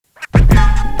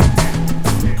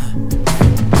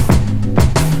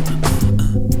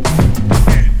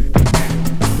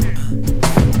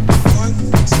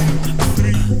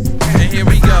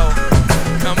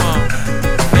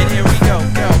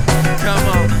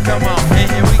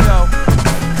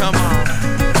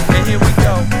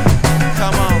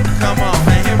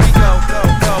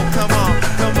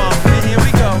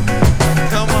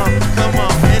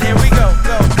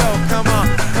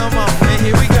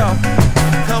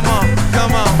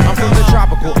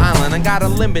got a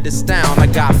limited style, I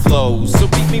got flows. So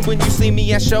beat me when you see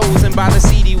me at shows, and buy the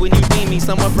CD when you deem me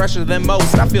somewhat fresher than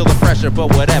most. I feel the pressure,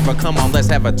 but whatever, come on, let's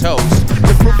have a toast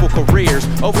to fruitful careers,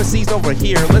 overseas, over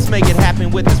here. Let's make it happen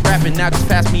with this rapping, now just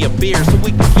pass me a beer so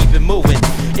we can keep it moving.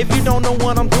 If you don't know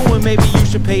what I'm doing, maybe you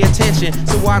should pay attention,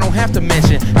 so I don't have to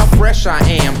mention how fresh I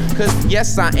am, cause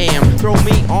yes I am. Throw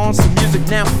me on some music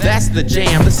now, that's the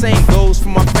jam. The same goes for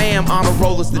my fam, on a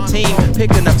roll is the team,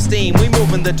 picking up steam, we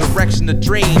move in the direction of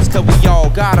dreams, cause we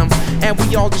all got them, and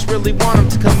we all just really want them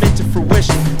to come into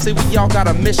fruition. See, we all got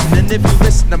a mission, and if you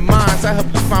listen to mine, I help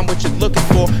you find what you're looking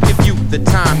for. Give you the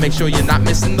time, make sure you're not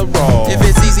missing the road. If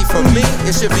it's easy for me,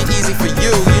 it should be easy for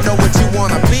you. You know what you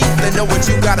wanna be, then know what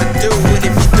you gotta do. And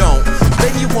if you don't,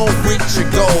 then you won't reach your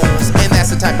goals, and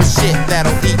that's the type of shit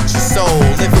that'll eat your soul.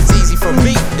 If it's easy for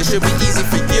me, it should be easy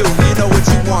for you. You know what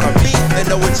you wanna be, then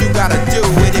know what you gotta do.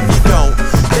 And if you don't,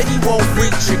 then you won't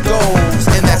reach your goals,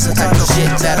 and that's the type of shit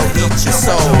that'll eat your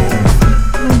soul.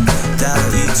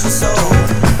 That'll eat your soul.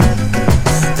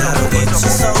 That'll eat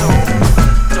your soul.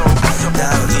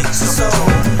 That'll eat your soul.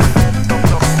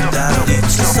 That'll eat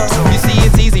your soul. You see,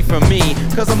 it's easy for me,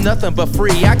 cause I'm nothing but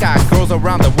free. I got girls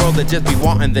around the world that just be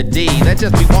wanting the D, that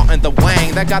just be wanting the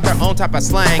wang, that got their own type of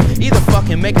slang. Either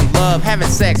fucking making love, having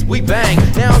sex, we bang.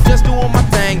 Now I'm just doing my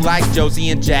thing like Josie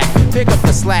and Jack. Pick up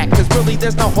the slack, cause really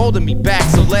there's no holding me back.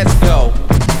 So let's go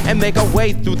and make our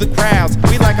way through the crowds.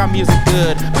 We like our music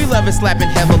good, we love it slapping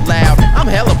hella loud. I'm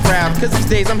hella proud, cause these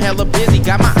days I'm hella busy.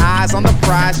 Got my eyes on the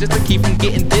prize just to keep from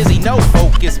getting dizzy. No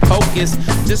hocus pocus,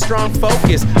 just strong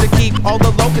focus to keep all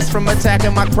the locusts from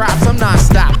attacking my crops. I'm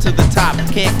non-stop to the top,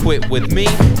 can't quit with me.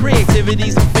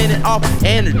 Creativity's infinite off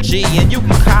energy, and you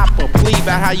can cop or plea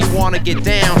about how you wanna get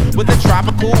down with a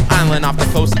tropical island off the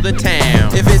coast of the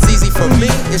town. If it's easy for me,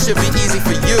 it should be easy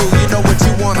for you. You know what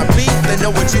you wanna be, then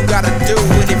know what you gotta do.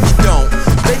 And if you don't,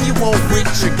 then you won't reach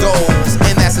your goals,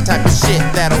 and that's the type of shit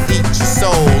that'll eat your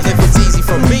soul. If it's easy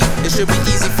for me, it should be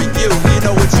easy for you. You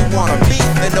know what you wanna be,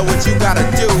 then know what you gotta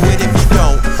do. And if you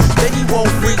don't, then you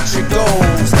won't reach your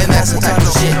goals, and that's the type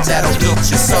of shit that'll eat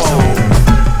your soul.